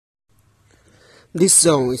This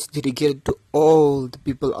song is dedicated to all the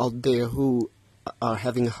people out there who are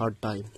having a hard time.